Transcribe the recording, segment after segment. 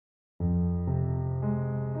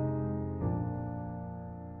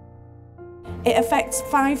It affects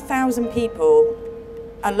 5,000 people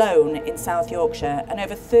alone in South Yorkshire, and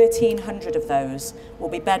over 1,300 of those will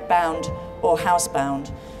be bedbound or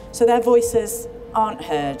housebound. So their voices aren't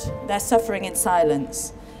heard, they're suffering in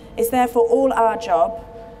silence. It's therefore all our job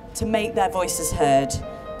to make their voices heard,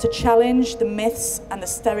 to challenge the myths and the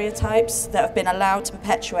stereotypes that have been allowed to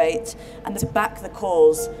perpetuate, and to back the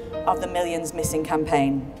cause of the Millions Missing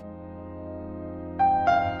campaign.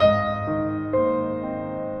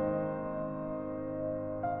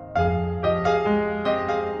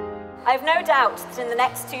 I have no doubt that in the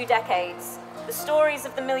next 2 decades, the stories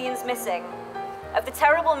of the millions missing, of the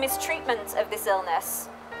terrible mistreatment of this illness,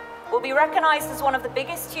 will be recognised as one of the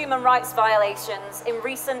biggest human rights violations in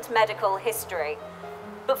recent medical history.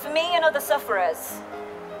 But for me and other sufferers,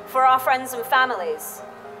 for our friends and families,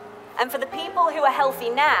 and for the people who are healthy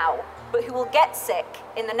now, but who will get sick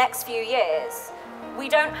in the next few years, we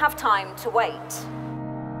don't have time to wait.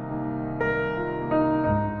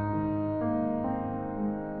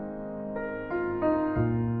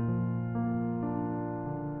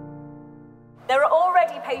 There are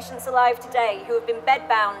already patients alive today who have been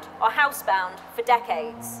bedbound or housebound for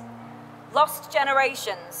decades. Lost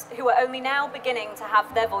generations who are only now beginning to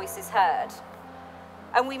have their voices heard.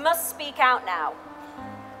 And we must speak out now,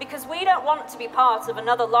 because we don't want to be part of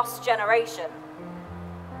another lost generation.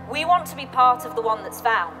 We want to be part of the one that's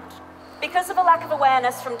found. Because of a lack of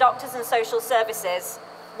awareness from doctors and social services,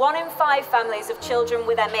 1 in 5 families of children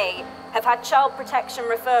with ME have had child protection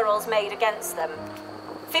referrals made against them.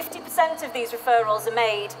 50% of these referrals are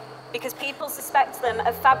made because people suspect them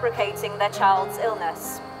of fabricating their child's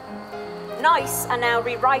illness. NICE are now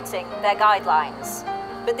rewriting their guidelines,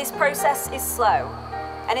 but this process is slow,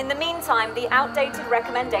 and in the meantime, the outdated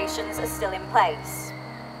recommendations are still in place.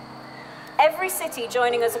 Every city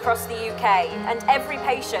joining us across the UK and every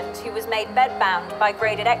patient who was made bedbound by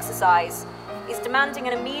graded exercise is demanding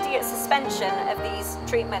an immediate suspension of these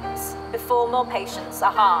treatments before more patients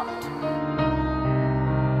are harmed.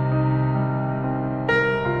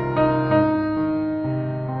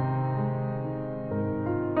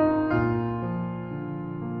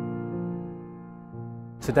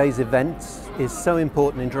 Today's event is so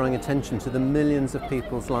important in drawing attention to the millions of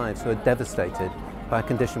people's lives who are devastated by a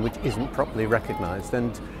condition which isn't properly recognised.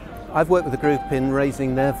 And I've worked with the group in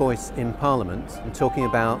raising their voice in Parliament and talking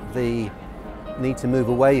about the need to move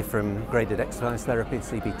away from graded exercise therapy,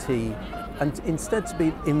 CBT, and instead to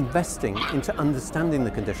be investing into understanding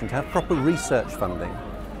the condition, to have proper research funding,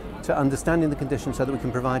 to understanding the condition so that we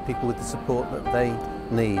can provide people with the support that they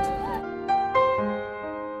need.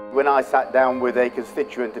 When I sat down with a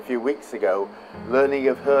constituent a few weeks ago, learning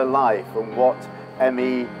of her life and what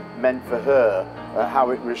ME meant for her,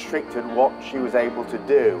 how it restricted what she was able to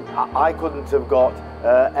do, I couldn't have got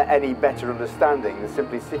any better understanding than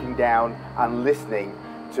simply sitting down and listening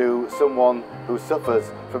to someone who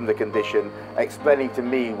suffers from the condition, explaining to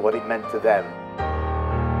me what it meant to them.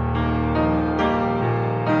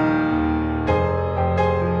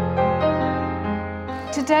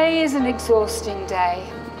 Today is an exhausting day.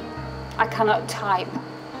 I cannot type.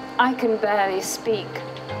 I can barely speak.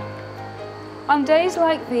 On days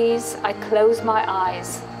like these, I close my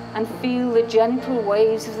eyes and feel the gentle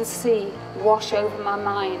waves of the sea wash over my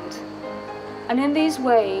mind. And in these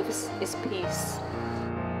waves is peace.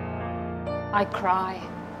 I cry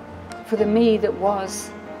for the me that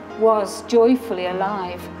was joyfully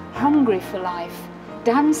alive, hungry for life,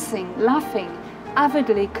 dancing, laughing,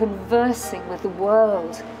 avidly conversing with the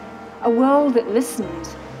world, a world that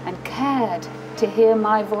listened and cared to hear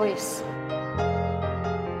my voice.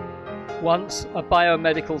 Once a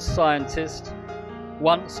biomedical scientist,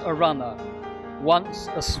 once a runner, once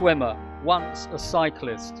a swimmer, once a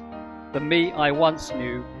cyclist, the me I once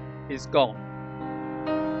knew is gone.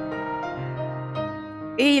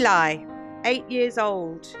 Eli, 8 years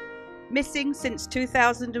old, missing since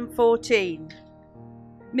 2014.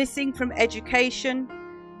 Missing from education,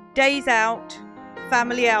 days out,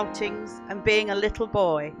 family outings, and being a little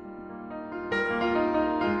boy.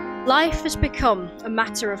 Life has become a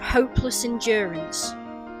matter of hopeless endurance,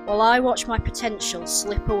 while I watch my potential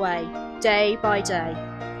slip away, day by day.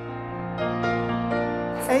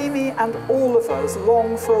 Amy and all of us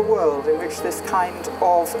long for a world in which this kind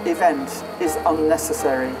of event is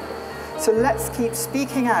unnecessary. So let's keep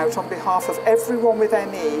speaking out on behalf of everyone with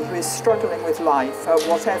ME who is struggling with life at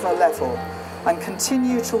whatever level, and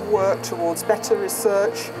continue to work towards better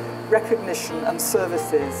research, recognition and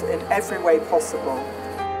services in every way possible.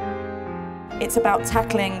 It's about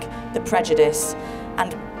tackling the prejudice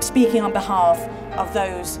and speaking on behalf of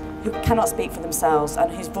those who cannot speak for themselves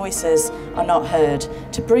and whose voices are not heard,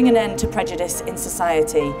 to bring an end to prejudice in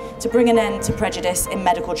society, to bring an end to prejudice in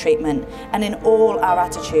medical treatment and in all our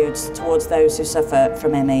attitudes towards those who suffer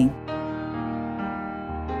from ME.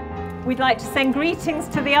 We'd like to send greetings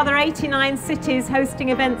to the other 89 cities hosting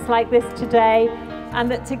events like this today, and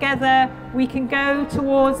that together we can go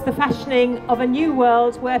towards the fashioning of a new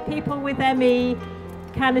world where people with ME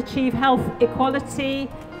can achieve health equality,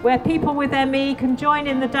 where people with ME can join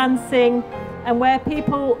in the dancing, and where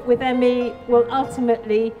people with ME will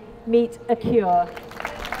ultimately meet a cure.